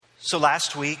So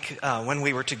last week, when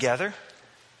we were together,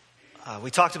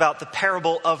 we talked about the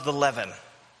parable of the leaven,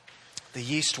 the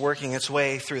yeast working its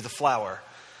way through the flour.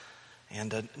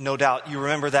 And no doubt you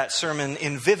remember that sermon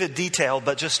in vivid detail,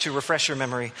 but just to refresh your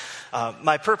memory,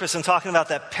 my purpose in talking about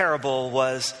that parable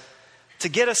was to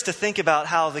get us to think about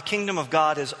how the kingdom of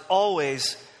God is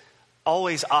always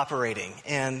operating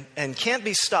and can't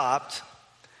be stopped.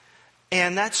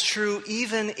 And that's true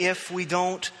even if we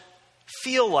don't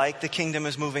feel like the kingdom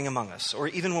is moving among us, or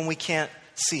even when we can't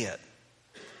see it.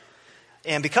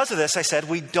 And because of this, I said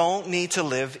we don't need to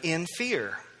live in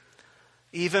fear.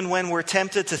 Even when we're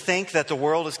tempted to think that the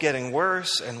world is getting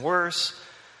worse and worse,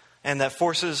 and that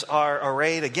forces are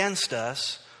arrayed against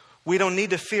us, we don't need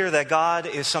to fear that God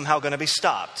is somehow going to be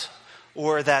stopped,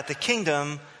 or that the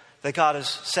kingdom that God has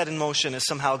set in motion is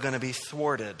somehow going to be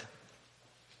thwarted.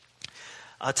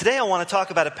 Today I want to talk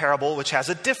about a parable which has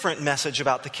a different message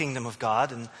about the kingdom of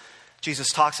God. And Jesus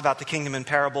talks about the kingdom in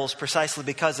parables precisely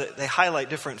because they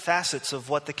highlight different facets of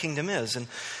what the kingdom is. And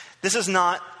this is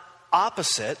not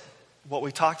opposite what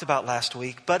we talked about last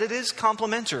week, but it is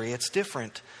complementary. It's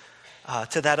different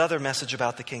to that other message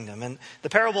about the kingdom. And the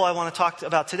parable I want to talk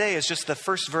about today is just the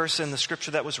first verse in the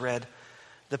scripture that was read,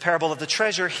 the parable of the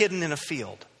treasure hidden in a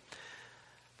field.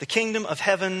 The kingdom of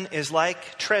heaven is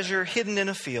like treasure hidden in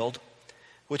a field,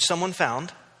 which someone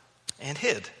found and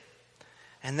hid.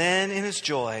 And then in his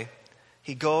joy,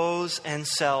 he goes and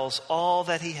sells all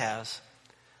that he has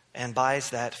and buys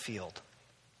that field.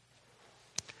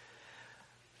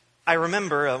 I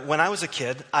remember when I was a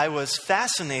kid, I was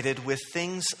fascinated with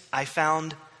things I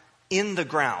found in the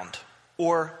ground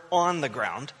or on the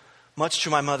ground, much to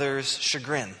my mother's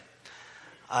chagrin.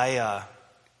 I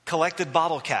collected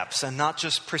bottle caps, and not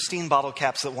just pristine bottle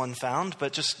caps that one found,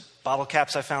 but just bottle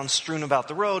caps I found strewn about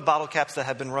the road, bottle caps that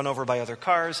had been run over by other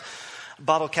cars,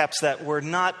 bottle caps that were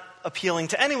not appealing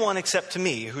to anyone except to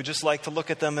me, who just liked to look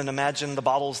at them and imagine the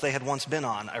bottles they had once been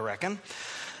on, I reckon.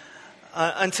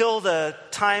 Until the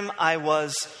time I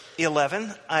was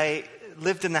 11, I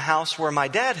lived in the house where my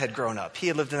dad had grown up. He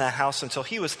had lived in that house until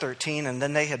he was 13, and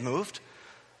then they had moved.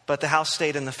 But the house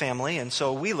stayed in the family, and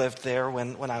so we lived there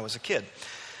when I was a kid.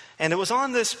 And it was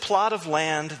on this plot of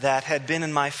land that had been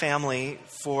in my family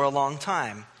for a long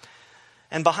time.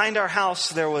 And behind our house,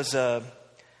 there was a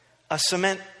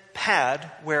cement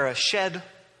pad where a shed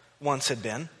once had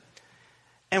been.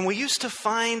 And we used to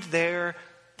find there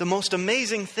the most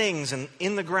amazing things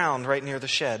in the ground right near the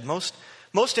shed.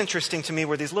 Most interesting to me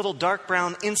were these little dark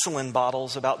brown insulin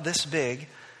bottles about this big.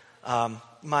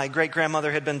 My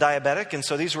great-grandmother had been diabetic, and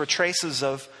so these were traces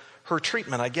of her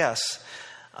treatment, I guess.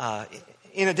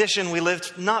 In addition, we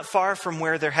lived not far from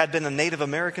where there had been a Native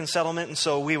American settlement, and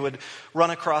so we would run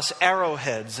across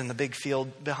arrowheads in the big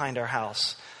field behind our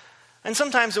house. And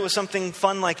sometimes it was something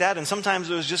fun like that, and sometimes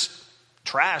it was just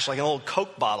trash, like an old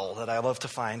Coke bottle that I loved to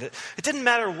find. It didn't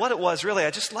matter what it was, really.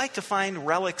 I just liked to find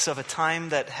relics of a time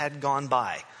that had gone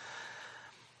by.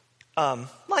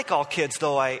 Like all kids,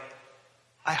 though, I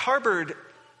harbored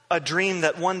a dream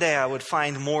that one day I would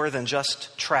find more than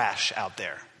just trash out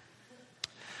there.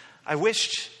 I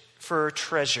wished for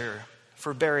treasure,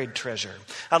 for buried treasure.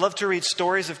 I love to read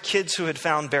stories of kids who had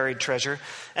found buried treasure.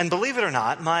 And believe it or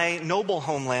not, my noble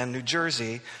homeland, New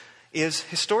Jersey, is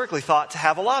historically thought to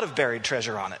have a lot of buried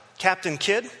treasure on it. Captain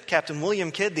William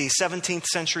Kidd, the 17th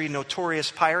century notorious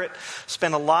pirate,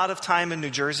 spent a lot of time in New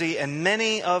Jersey, and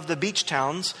many of the beach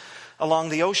towns along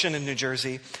the ocean in New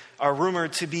Jersey are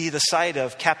rumored to be the site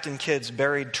of Captain Kidd's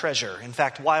buried treasure. In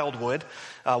fact, Wildwood,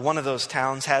 one of those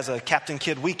towns, has a Captain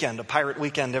Kidd weekend, a pirate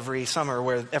weekend every summer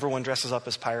where everyone dresses up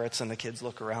as pirates and the kids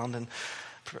look around and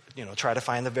try to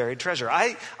find the buried treasure.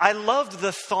 I loved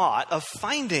the thought of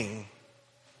finding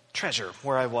treasure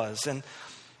where I was. And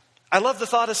I loved the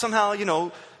thought of somehow,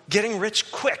 getting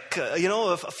rich quick,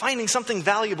 of finding something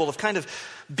valuable, of kind of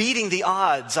beating the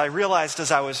odds. I realized as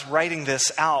I was writing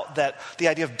this out that the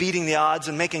idea of beating the odds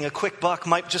and making a quick buck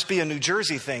might just be a New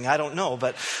Jersey thing. I don't know.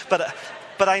 But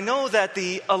I know that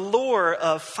the allure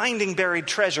of finding buried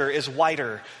treasure is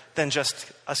wider than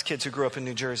just us kids who grew up in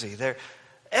New Jersey.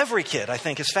 Every kid, I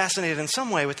think, is fascinated in some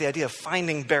way with the idea of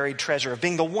finding buried treasure, of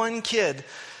being the one kid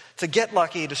to get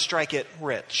lucky to strike it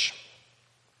rich.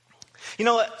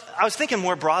 I was thinking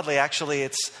more broadly, actually.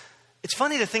 It's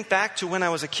funny to think back to when I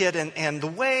was a kid and the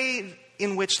way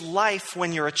in which life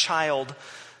when you're a child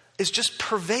is just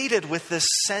pervaded with this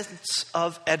sense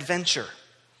of adventure.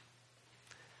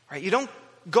 Right? You don't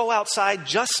go outside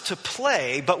just to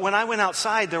play, but when I went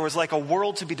outside, there was like a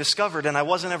world to be discovered, and I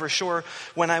wasn't ever sure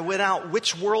when I went out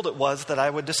which world it was that I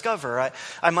would discover.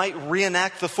 I might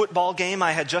reenact the football game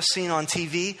I had just seen on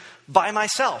TV by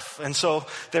myself. And so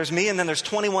there's me, and then there's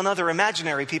 21 other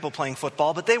imaginary people playing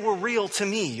football, but they were real to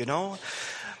me, you know.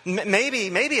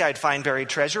 Maybe I'd find buried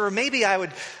treasure, or maybe I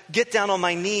would get down on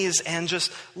my knees and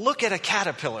just look at a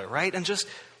caterpillar, right? And just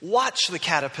watch the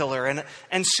caterpillar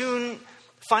and soon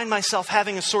find myself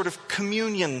having a sort of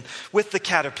communion with the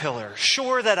caterpillar.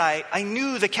 Sure that I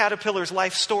knew the caterpillar's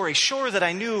life story. Sure that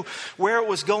I knew where it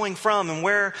was going from and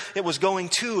where it was going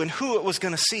to and who it was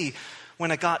going to see when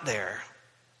it got there.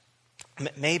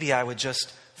 Maybe I would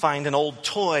just find an old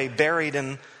toy buried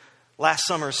in last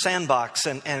summer's sandbox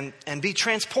and be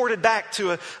transported back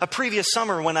to a previous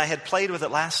summer when I had played with it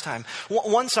last time.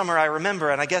 One summer I remember,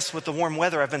 and I guess with the warm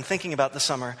weather I've been thinking about the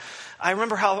summer, I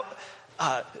remember how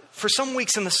for some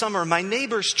weeks in the summer my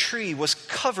neighbor's tree was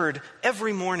covered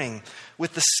every morning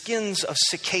with the skins of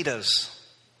cicadas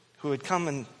who had come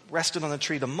and rested on the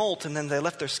tree to molt, and then they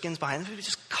left their skins behind. They were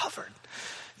just covered.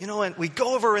 You know, and we'd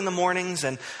go over in the mornings,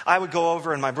 and I would go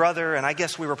over, and my brother, and I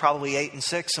guess we were probably 8 and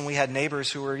 6, and we had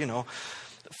neighbors who were,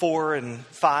 4 and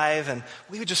 5, and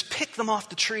we would just pick them off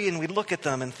the tree, and we'd look at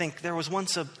them and think, there was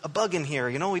once a bug in here.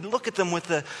 We'd look at them with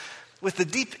the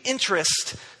deep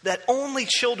interest that only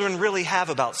children really have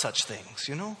about such things,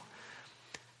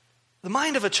 The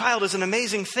mind of a child is an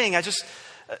amazing thing.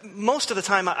 Most of the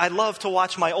time, I love to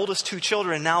watch my oldest 2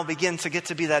 children now begin to get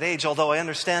to be that age, although I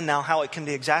understand now how it can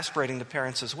be exasperating to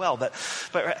parents as well. But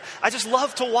I just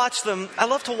love to watch them. I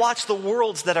love to watch the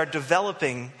worlds that are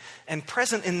developing and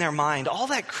present in their mind, all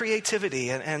that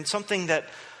creativity and something that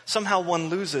somehow one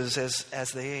loses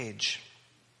as they age.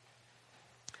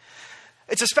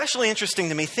 It's especially interesting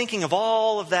to me, thinking of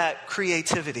all of that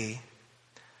creativity,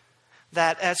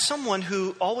 that as someone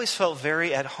who always felt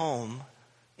very at home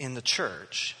in the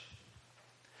church,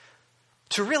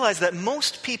 to realize that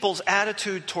most people's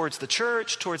attitude towards the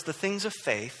church, towards the things of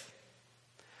faith,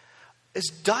 is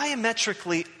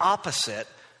diametrically opposite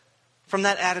from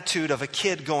that attitude of a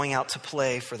kid going out to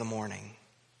play for the morning.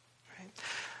 Right?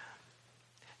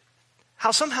 How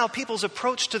somehow people's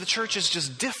approach to the church is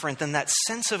just different than that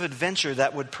sense of adventure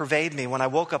that would pervade me when I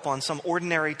woke up on some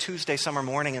ordinary Tuesday summer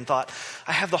morning and thought,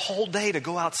 I have the whole day to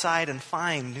go outside and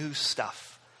find new stuff.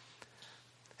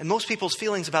 And most people's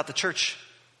feelings about the church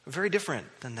are very different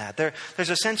than that. There's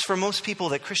a sense for most people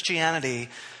that Christianity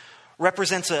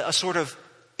represents a sort of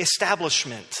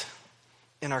establishment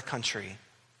in our country.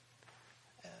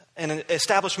 And an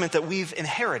establishment that we've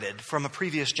inherited from a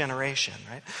previous generation,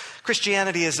 right?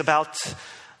 Christianity is about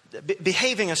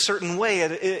behaving a certain way.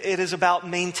 It is about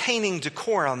maintaining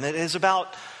decorum. It is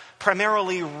about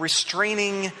primarily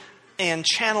restraining and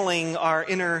channeling our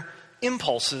inner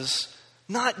impulses,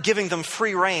 not giving them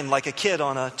free rein like a kid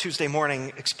on a Tuesday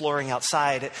morning exploring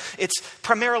outside. It's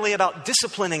primarily about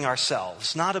disciplining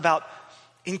ourselves, not about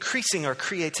increasing our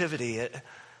creativity.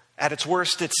 At its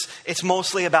worst, it's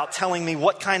mostly about telling me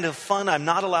what kind of fun I'm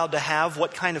not allowed to have,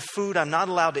 what kind of food I'm not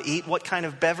allowed to eat, what kind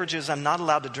of beverages I'm not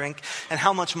allowed to drink, and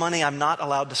how much money I'm not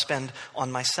allowed to spend on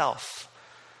myself.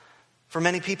 For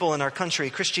many people in our country,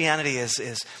 Christianity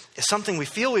is something we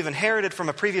feel we've inherited from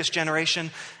a previous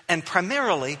generation, and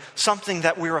primarily something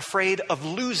that we're afraid of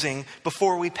losing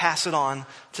before we pass it on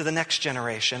to the next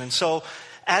generation. And so,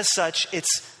 as such,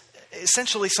 it's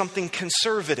essentially something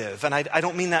conservative. And I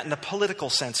don't mean that in a political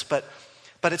sense, but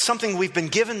it's something we've been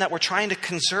given that we're trying to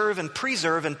conserve and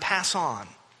preserve and pass on.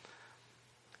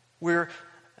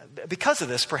 Because of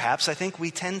this, perhaps, I think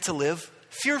we tend to live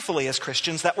fearfully as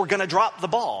Christians that we're going to drop the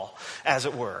ball, as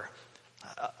it were.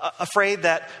 Afraid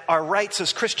that our rights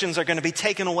as Christians are going to be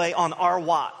taken away on our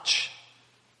watch.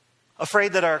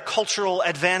 Afraid that our cultural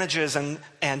advantages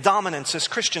and dominance as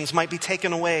Christians might be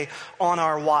taken away on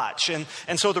our watch.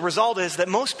 And so the result is that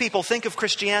most people think of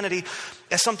Christianity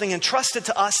as something entrusted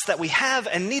to us that we have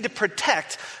and need to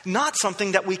protect, not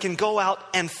something that we can go out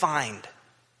and find.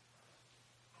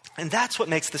 And that's what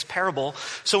makes this parable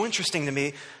so interesting to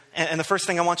me. And the first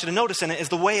thing I want you to notice in it is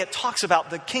the way it talks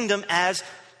about the kingdom as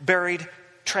buried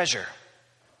treasure.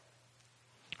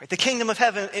 Right? The kingdom of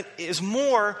heaven is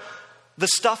more the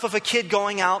stuff of a kid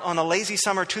going out on a lazy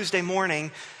summer Tuesday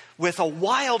morning with a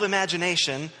wild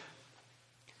imagination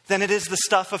than it is the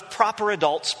stuff of proper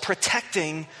adults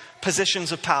protecting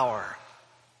positions of power.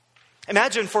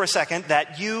 Imagine for a second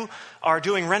that you are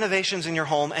doing renovations in your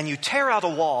home and you tear out a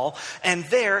wall, and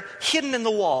there, hidden in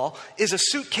the wall, is a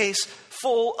suitcase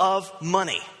full of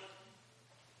money.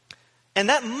 And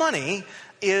that money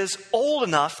is old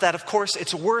enough that, of course,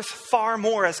 it's worth far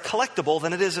more as collectible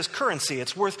than it is as currency.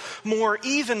 It's worth more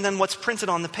even than what's printed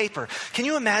on the paper. Can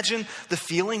you imagine the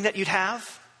feeling that you'd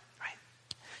have?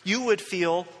 Right? You would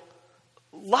feel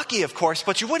lucky, of course,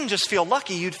 but you wouldn't just feel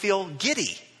lucky, you'd feel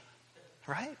giddy,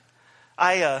 right?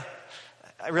 I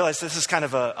realize this is kind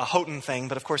of a Houghton thing,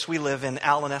 but of course we live in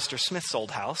Al and Esther Smith's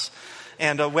old house.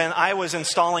 And when I was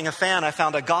installing a fan, I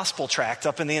found a gospel tract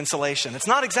up in the insulation. It's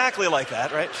not exactly like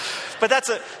that, right? But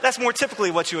that's more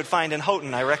typically what you would find in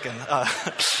Houghton, I reckon.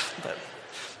 But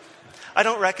I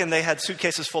don't reckon they had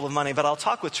suitcases full of money, but I'll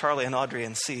talk with Charlie and Audrey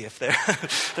and see if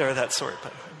they're that sort.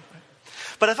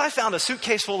 But if I found a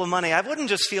suitcase full of money, I wouldn't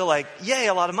just feel like, yay,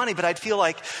 a lot of money, but I'd feel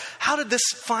like, how did this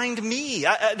find me?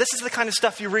 This is the kind of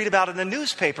stuff you read about in the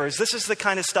newspapers. This is the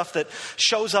kind of stuff that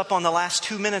shows up on the last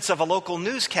 2 minutes of a local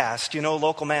newscast. You know,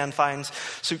 local man finds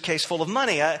suitcase full of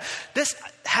money. This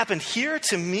happened here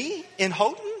to me in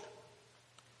Houghton?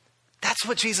 That's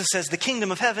what Jesus says the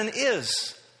kingdom of heaven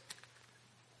is.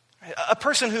 A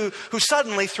person who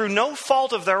suddenly, through no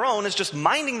fault of their own, is just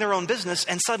minding their own business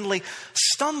and suddenly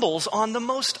stumbles on the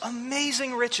most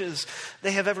amazing riches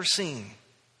they have ever seen.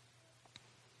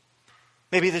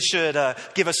 Maybe this should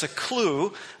give us a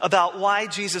clue about why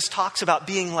Jesus talks about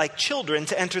being like children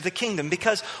to enter the kingdom,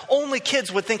 because only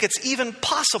kids would think it's even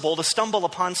possible to stumble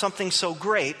upon something so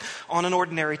great on an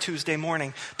ordinary Tuesday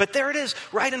morning. But there it is,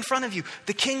 right in front of you,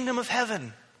 the kingdom of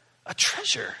heaven, a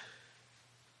treasure.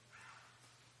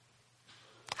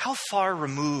 How far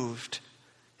removed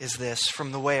is this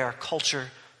from the way our culture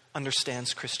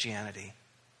understands Christianity?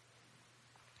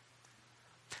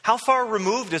 How far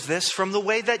removed is this from the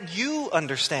way that you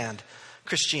understand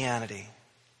Christianity?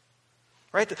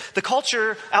 Right? The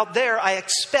culture out there, I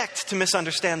expect to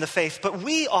misunderstand the faith, but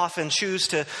we often choose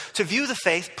to view the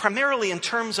faith primarily in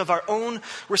terms of our own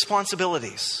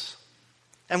responsibilities.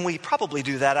 And we probably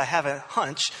do that, I have a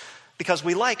hunch, because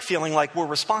we like feeling like we're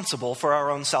responsible for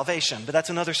our own salvation. But that's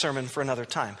another sermon for another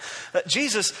time.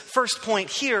 Jesus' first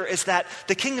point here is that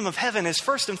the kingdom of heaven is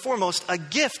first and foremost a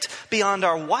gift beyond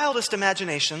our wildest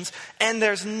imaginations, and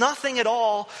there's nothing at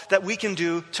all that we can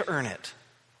do to earn it.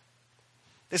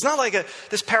 It's not like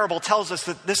this parable tells us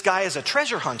that this guy is a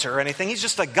treasure hunter or anything. He's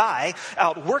just a guy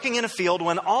out working in a field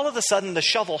when all of a sudden the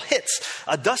shovel hits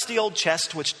a dusty old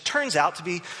chest, which turns out to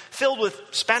be filled with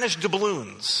Spanish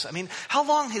doubloons. I mean, how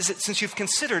long is it since you've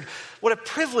considered what a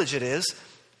privilege it is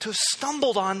to have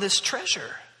stumbled on this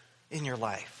treasure in your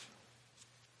life?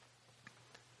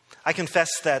 I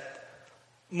confess that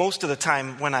most of the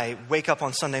time when I wake up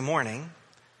on Sunday morning,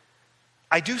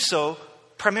 I do so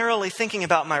primarily thinking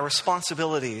about my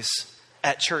responsibilities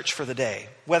at church for the day,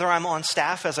 whether I'm on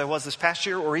staff as I was this past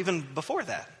year or even before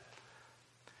that.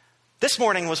 This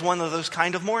morning was one of those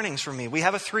kind of mornings for me. We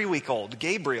have a 3-week-old,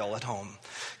 Gabriel, at home.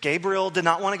 Gabriel did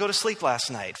not want to go to sleep last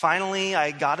night. Finally,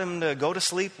 I got him to go to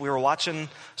sleep. We were watching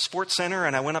Sports Center,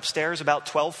 and I went upstairs about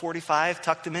 12:45,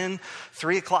 tucked him in.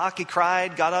 3 o'clock, he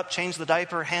cried, got up, changed the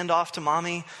diaper, hand off to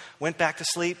mommy, went back to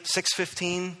sleep.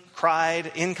 6:15,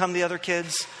 cried, in come the other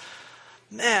kids.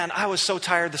 Man, I was so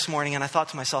tired this morning, and I thought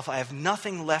to myself, I have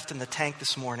nothing left in the tank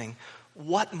this morning.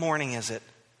 What morning is it?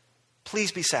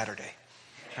 Please be Saturday,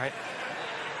 right?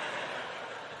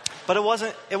 But it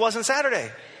wasn't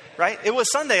Saturday, right? It was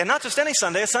Sunday, and not just any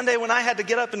Sunday, a Sunday when I had to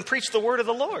get up and preach the word of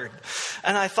the Lord.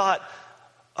 And I thought,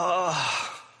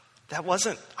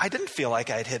 I didn't feel like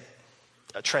I'd hit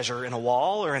a treasure in a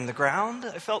wall or in the ground.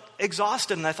 I felt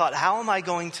exhausted, and I thought, how am I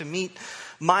going to meet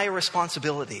my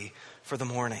responsibility for the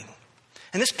morning?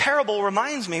 And this parable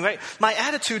reminds me, right? My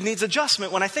attitude needs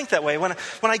adjustment when I think that way. When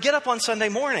I get up on Sunday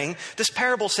morning, this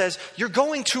parable says, you're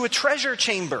going to a treasure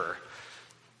chamber,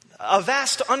 a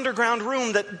vast underground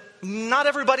room that not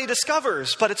everybody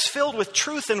discovers, but it's filled with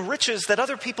truth and riches that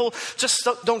other people just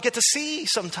don't get to see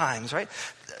sometimes, right?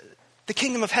 The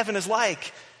kingdom of heaven is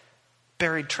like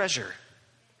buried treasure.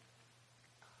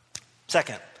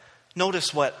 Second,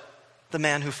 notice what the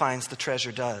man who finds the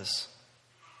treasure does.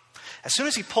 As soon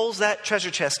as he pulls that treasure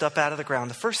chest up out of the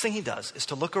ground, the first thing he does is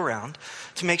to look around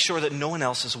to make sure that no one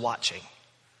else is watching.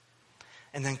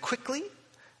 And then quickly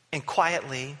and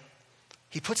quietly,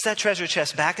 he puts that treasure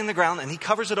chest back in the ground and he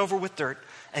covers it over with dirt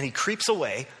and he creeps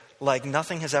away like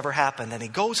nothing has ever happened. And he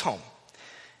goes home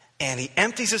and he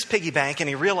empties his piggy bank and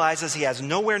he realizes he has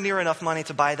nowhere near enough money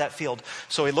to buy that field.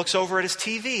 So he looks over at his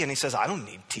TV and he says, I don't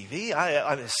need TV.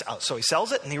 So he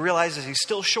sells it and he realizes he's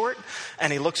still short.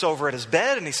 And he looks over at his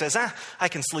bed and he says, I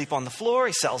can sleep on the floor.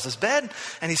 He sells his bed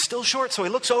and he's still short. So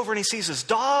he looks over and he sees his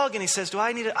dog and he says, do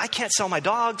I need it? I can't sell my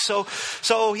dog.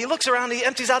 So he looks around and he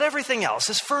empties out everything else,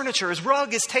 his furniture, his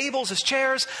rug, his tables, his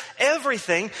chairs,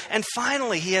 everything. And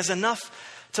finally he has enough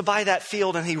to buy that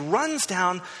field, and he runs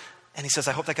down and he says,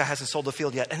 I hope that guy hasn't sold the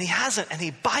field yet. And he hasn't, and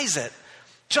he buys it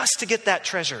just to get that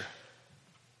treasure.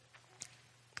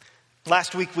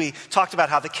 Last week we talked about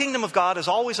how the kingdom of God is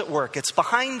always at work. It's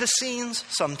behind the scenes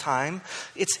sometimes,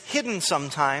 it's hidden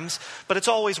sometimes, but it's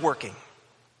always working.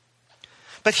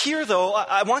 But here, though,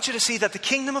 I want you to see that the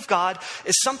kingdom of God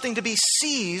is something to be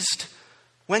seized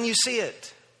when you see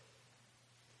it.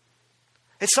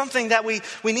 It's something that we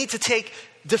need to take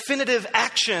definitive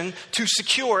action to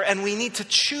secure, and we need to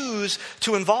choose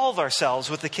to involve ourselves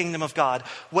with the kingdom of God,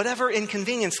 whatever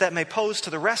inconvenience that may pose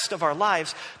to the rest of our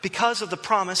lives, because of the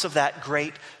promise of that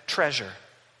great treasure.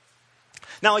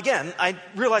 Now again, I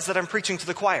realize that I'm preaching to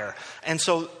the choir, and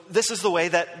so this is the way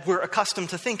that we're accustomed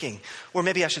to thinking. Or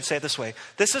maybe I should say it this way.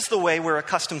 This is the way we're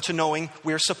accustomed to knowing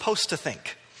we're supposed to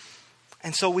think.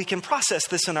 And so we can process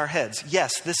this in our heads.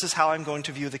 Yes, this is how I'm going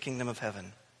to view the kingdom of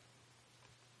heaven.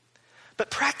 But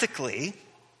practically,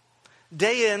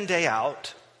 day in, day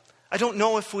out, I don't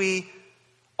know if we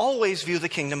always view the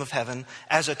kingdom of heaven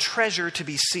as a treasure to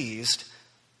be seized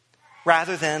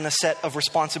rather than a set of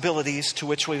responsibilities to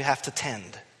which we have to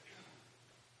tend.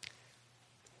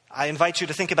 I invite you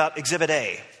to think about Exhibit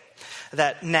A,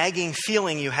 that nagging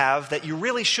feeling you have that you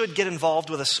really should get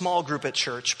involved with a small group at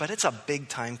church, but it's a big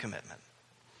time commitment.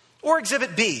 Or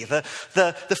Exhibit B,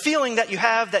 the feeling that you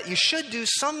have that you should do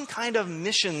some kind of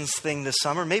missions thing this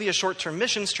summer, maybe a short-term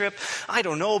missions trip. I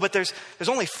don't know, but there's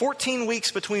only 14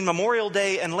 weeks between Memorial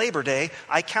Day and Labor Day.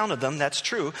 I counted them, that's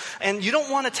true. And you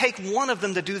don't want to take one of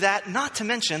them to do that, not to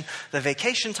mention the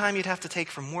vacation time you'd have to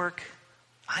take from work.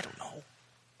 I don't know.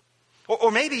 Or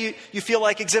maybe you feel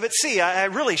like Exhibit C. I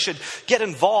really should get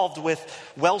involved with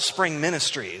Wellspring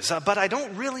Ministries, but I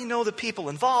don't really know the people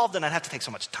involved, and I'd have to take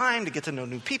so much time to get to know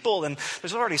new people, and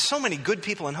there's already so many good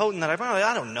people in Houghton that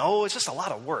I don't know. It's just a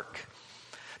lot of work.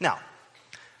 Now,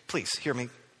 please hear me.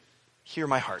 Hear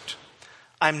my heart.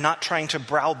 I'm not trying to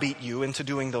browbeat you into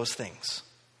doing those things.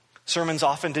 Sermons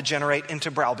often degenerate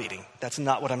into browbeating. That's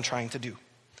not what I'm trying to do.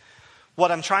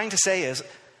 What I'm trying to say is,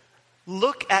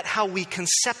 look at how we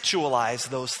conceptualize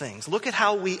those things. Look at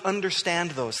how we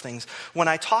understand those things. When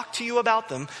I talk to you about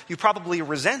them, you probably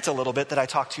resent a little bit that I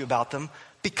talk to you about them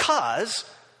because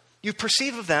you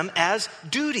perceive of them as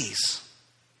duties.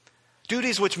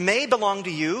 Duties which may belong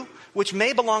to you, which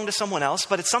may belong to someone else,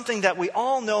 but it's something that we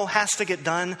all know has to get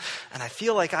done, and I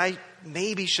feel like I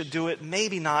maybe should do it,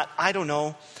 maybe not, I don't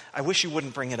know. I wish you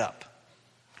wouldn't bring it up,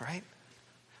 right?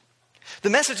 The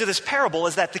message of this parable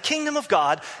is that the kingdom of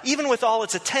God, even with all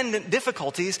its attendant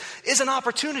difficulties, is an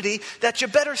opportunity that you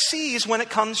better seize when it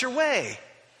comes your way.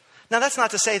 Now, that's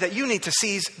not to say that you need to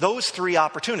seize those three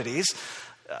opportunities.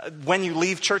 When you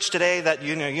leave church today, that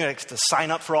you have to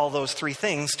sign up for all those three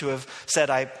things to have said,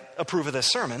 I approve of this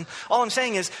sermon. All I'm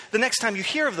saying is, the next time you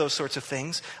hear of those sorts of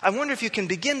things, I wonder if you can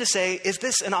begin to say, is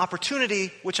this an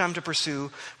opportunity which I'm to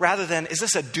pursue, rather than, is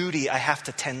this a duty I have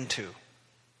to tend to?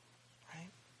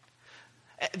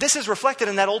 This is reflected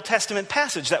in that Old Testament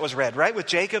passage that was read, right? With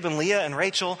Jacob and Leah and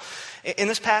Rachel. In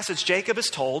this passage, Jacob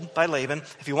is told by Laban,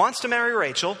 if he wants to marry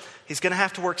Rachel, he's going to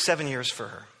have to work 7 years for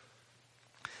her.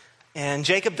 And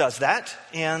Jacob does that.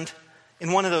 And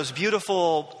in one of those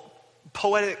beautiful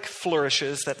poetic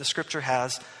flourishes that the scripture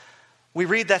has, we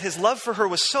read that his love for her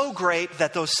was so great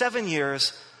that those 7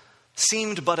 years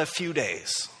seemed but a few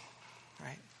days,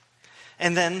 right?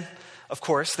 And then, of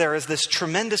course, there is this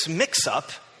tremendous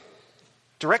mix-up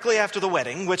directly after the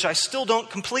wedding, which I still don't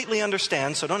completely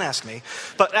understand, so don't ask me.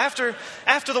 But after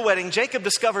the wedding, Jacob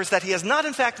discovers that he has not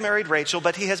in fact married Rachel,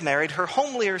 but he has married her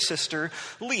homelier sister,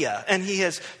 Leah. And he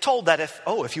has told that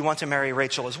if you want to marry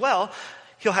Rachel as well,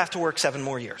 he'll have to work 7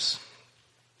 more years.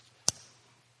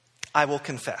 I will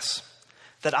confess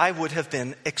that I would have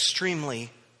been extremely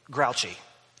grouchy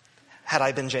had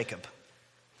I been Jacob.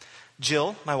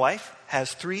 Jill, my wife,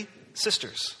 has 3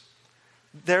 sisters.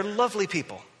 They're lovely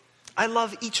people. I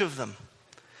love each of them,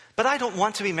 but I don't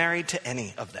want to be married to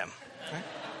any of them. Right?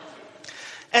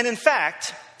 And in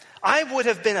fact, I would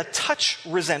have been a touch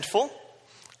resentful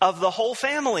of the whole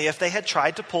family if they had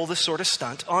tried to pull this sort of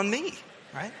stunt on me,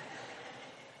 right?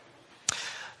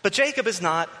 But Jacob is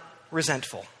not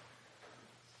resentful.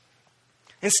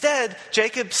 Instead,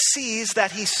 Jacob sees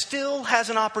that he still has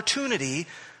an opportunity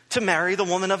to marry the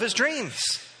woman of his dreams,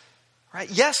 right?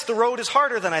 Yes, the road is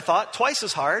harder than I thought, twice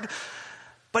as hard,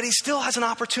 but he still has an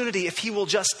opportunity if he will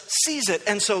just seize it.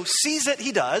 And so seize it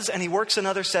he does, and he works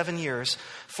another 7 years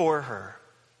for her.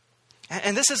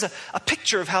 And this is a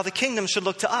picture of how the kingdom should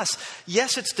look to us.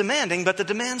 Yes, it's demanding, but the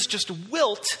demands just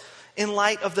wilt in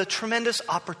light of the tremendous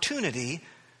opportunity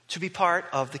to be part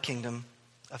of the kingdom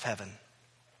of heaven.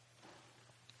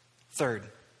 Third,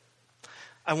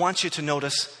 I want you to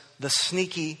notice the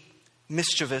sneaky,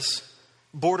 mischievous,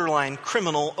 borderline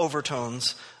criminal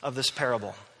overtones of this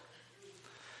parable.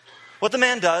 What the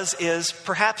man does is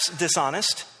perhaps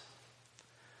dishonest.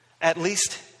 At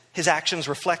least his actions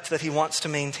reflect that he wants to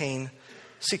maintain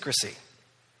secrecy.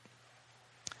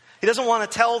 He doesn't want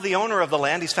to tell the owner of the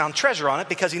land he's found treasure on it,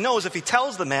 because he knows if he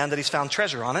tells the man that he's found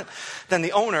treasure on it, then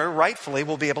the owner rightfully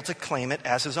will be able to claim it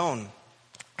as his own.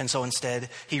 And so instead,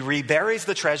 he reburies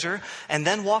the treasure and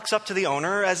then walks up to the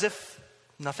owner as if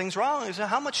nothing's wrong. He says,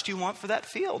 "How much do you want for that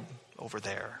field over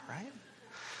there?" Right?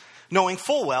 Knowing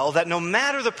full well that no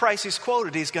matter the price he's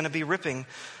quoted, he's going to be ripping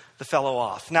the fellow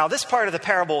off. Now, this part of the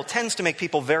parable tends to make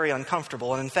people very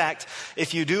uncomfortable. And in fact,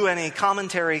 if you do any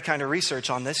commentary kind of research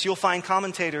on this, you'll find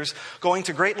commentators going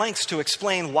to great lengths to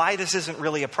explain why this isn't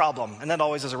really a problem. And that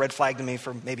always is a red flag to me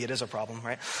for maybe it is a problem,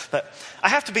 right? But I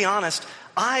have to be honest,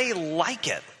 I like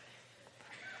it.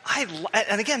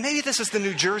 And again, maybe this is the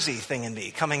New Jersey thing in me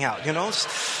coming out,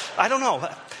 I don't know.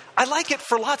 I like it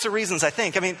for lots of reasons, I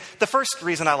think. I mean, the first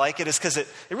reason I like it is because it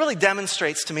really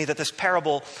demonstrates to me that this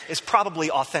parable is probably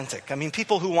authentic. I mean,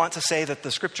 people who want to say that the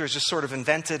scripture is just sort of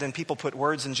invented and people put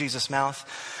words in Jesus' mouth,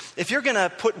 if you're going to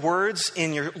put words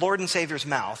in your Lord and Savior's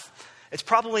mouth, it's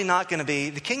probably not going to be,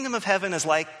 the kingdom of heaven is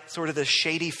like sort of this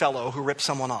shady fellow who rips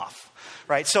someone off.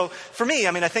 Right? So for me,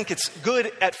 I think it's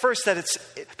good at first that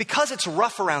because it's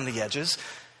rough around the edges,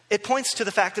 it points to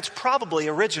the fact it's probably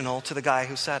original to the guy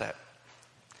who said it.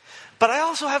 But I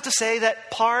also have to say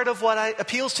that part of what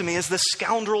appeals to me is the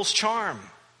scoundrel's charm.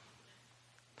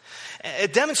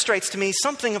 It demonstrates to me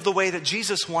something of the way that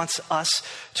Jesus wants us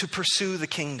to pursue the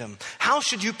kingdom. How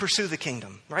should you pursue the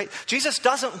kingdom, right? Jesus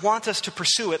doesn't want us to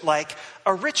pursue it like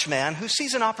a rich man who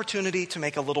sees an opportunity to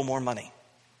make a little more money.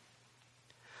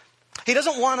 He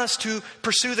doesn't want us to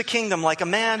pursue the kingdom like a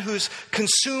man who's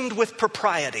consumed with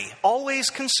propriety, always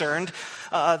concerned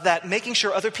that making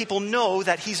sure other people know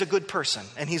that he's a good person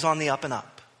and he's on the up and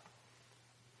up.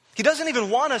 He doesn't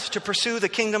even want us to pursue the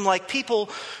kingdom like people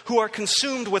who are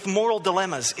consumed with moral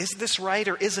dilemmas. Is this right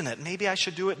or isn't it? Maybe I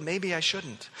should do it, maybe I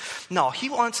shouldn't. No, he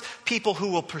wants people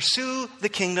who will pursue the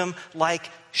kingdom like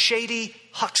shady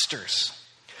hucksters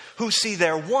who see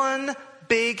their one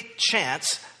big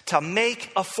chance to make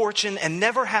a fortune and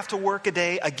never have to work a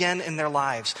day again in their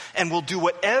lives, and will do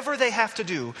whatever they have to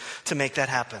do to make that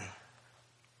happen.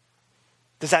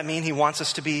 Does that mean he wants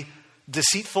us to be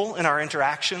deceitful in our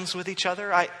interactions with each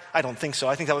other? I don't think so.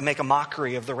 I think that would make a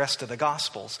mockery of the rest of the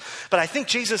Gospels. But I think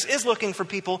Jesus is looking for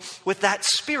people with that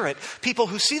spirit, people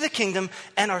who see the kingdom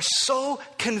and are so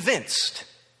convinced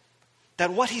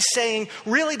that what he's saying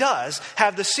really does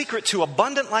have the secret to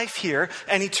abundant life here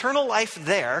and eternal life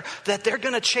there, that they're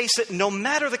going to chase it no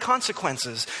matter the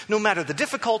consequences, no matter the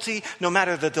difficulty, no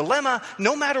matter the dilemma,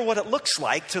 no matter what it looks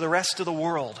like to the rest of the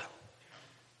world.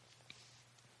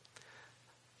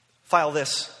 File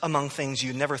this among things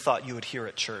you never thought you would hear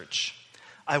at church.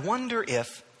 I wonder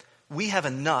if we have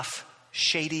enough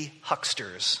shady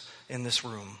hucksters in this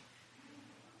room.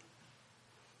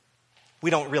 We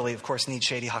don't really, of course, need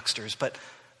shady hucksters, but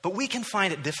we can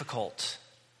find it difficult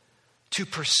to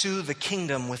pursue the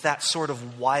kingdom with that sort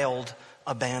of wild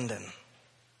abandon.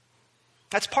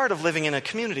 That's part of living in a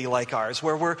community like ours,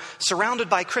 where we're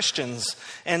surrounded by Christians,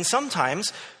 and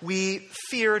sometimes we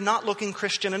fear not looking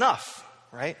Christian enough,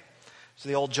 right? So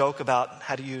the old joke about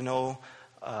how do you know,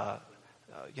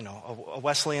 a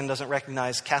Wesleyan doesn't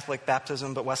recognize Catholic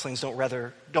baptism, but Wesleyans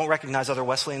don't recognize other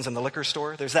Wesleyans in the liquor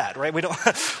store. There's that, right? We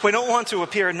don't want to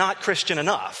appear not Christian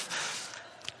enough.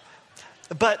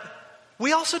 But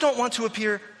we also don't want to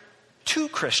appear too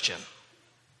Christian,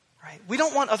 right? We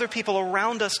don't want other people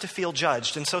around us to feel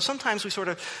judged. And so sometimes we sort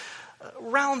of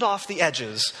round off the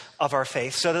edges of our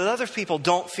faith so that other people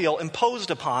don't feel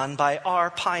imposed upon by our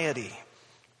piety.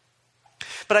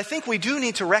 But I think we do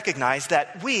need to recognize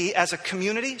that we as a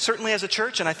community, certainly as a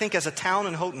church, and I think as a town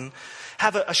in Houghton,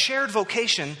 have a shared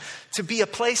vocation to be a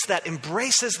place that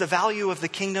embraces the value of the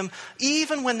kingdom,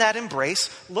 even when that embrace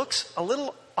looks a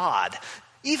little odd,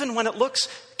 even when it looks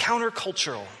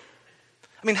countercultural.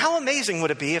 I mean, how amazing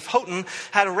would it be if Houghton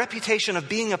had a reputation of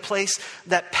being a place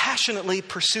that passionately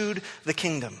pursued the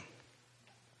kingdom?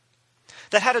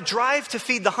 That had a drive to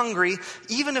feed the hungry,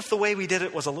 even if the way we did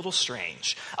it was a little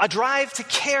strange. A drive to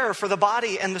care for the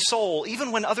body and the soul,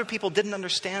 even when other people didn't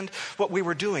understand what we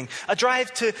were doing. A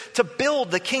drive to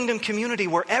build the kingdom community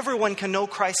where everyone can know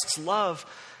Christ's love,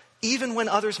 even when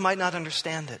others might not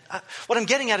understand it. What I'm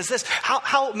getting at is this.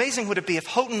 How amazing would it be if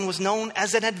Houghton was known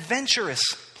as an adventurous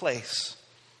place?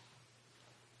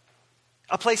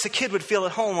 A place a kid would feel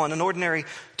at home on an ordinary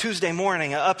Tuesday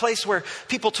morning. A place where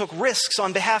people took risks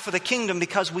on behalf of the kingdom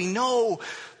because we know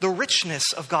the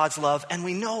richness of God's love and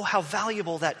we know how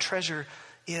valuable that treasure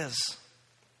is.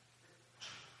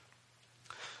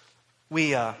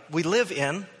 We live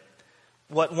in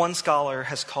what one scholar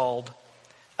has called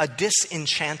a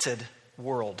disenchanted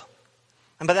world.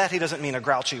 And by that he doesn't mean a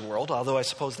grouchy world, although I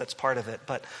suppose that's part of it,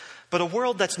 but a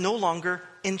world that's no longer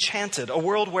enchanted, a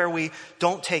world where we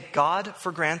don't take God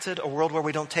for granted, a world where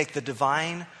we don't take the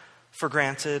divine for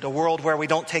granted, a world where we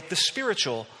don't take the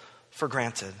spiritual for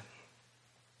granted.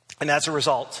 And as a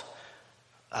result,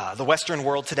 the Western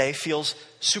world today feels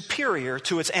superior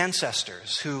to its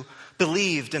ancestors who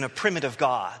believed in a primitive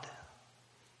God.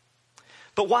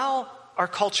 But while our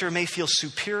culture may feel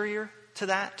superior to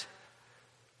that,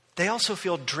 they also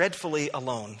feel dreadfully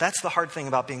alone. That's the hard thing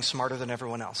about being smarter than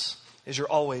everyone else, is you're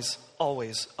always,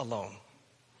 always alone.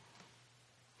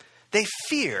 They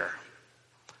fear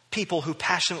people who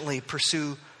passionately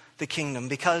pursue the kingdom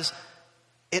because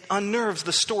it unnerves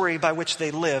the story by which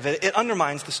they live. It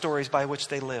undermines the stories by which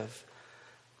they live.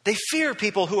 They fear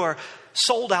people who are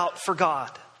sold out for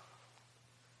God.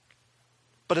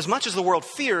 But as much as the world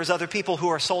fears other people who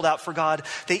are sold out for God,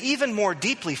 they even more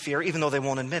deeply fear, even though they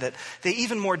won't admit it, they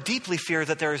even more deeply fear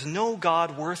that there is no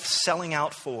God worth selling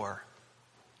out for.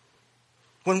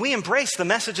 When we embrace the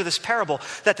message of this parable,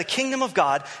 that the kingdom of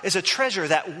God is a treasure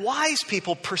that wise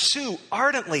people pursue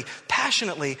ardently,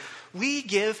 passionately, we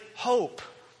give hope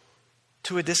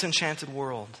to a disenchanted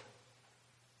world.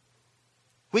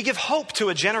 We give hope to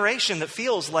a generation that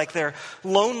feels like they're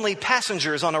lonely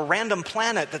passengers on a random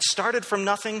planet that started from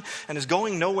nothing and is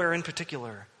going nowhere in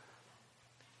particular.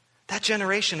 That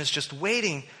generation is just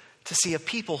waiting to see a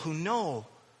people who know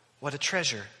what a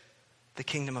treasure the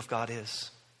kingdom of God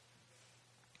is.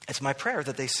 It's my prayer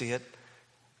that they see it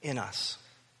in us.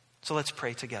 So let's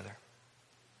pray together.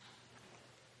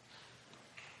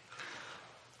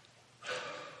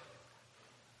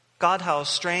 God, how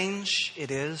strange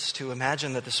it is to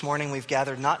imagine that this morning we've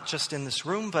gathered not just in this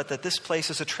room, but that this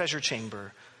place is a treasure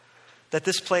chamber. That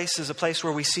this place is a place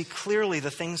where we see clearly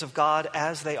the things of God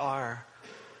as they are.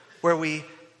 Where we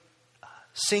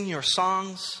sing your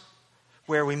songs,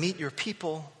 where we meet your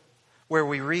people, where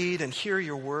we read and hear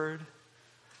your word.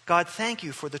 God, thank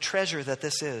you for the treasure that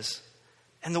this is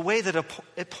and the way that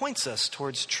it points us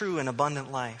towards true and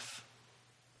abundant life.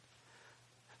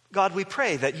 God, we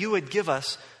pray that you would give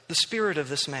us the spirit of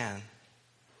this man.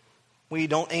 We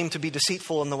don't aim to be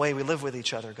deceitful in the way we live with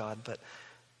each other, God,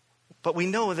 but we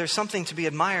know there's something to be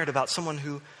admired about someone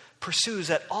who pursues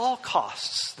at all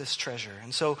costs this treasure.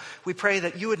 And so we pray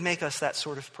that you would make us that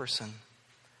sort of person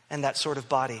and that sort of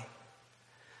body.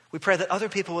 We pray that other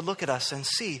people would look at us and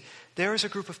see there is a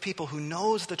group of people who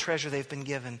knows the treasure they've been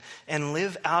given and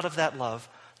live out of that love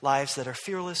lives that are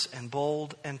fearless and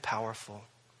bold and powerful.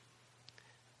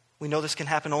 We know this can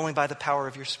happen only by the power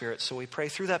of your Spirit, so we pray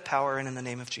through that power and in the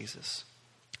name of Jesus.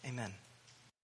 Amen.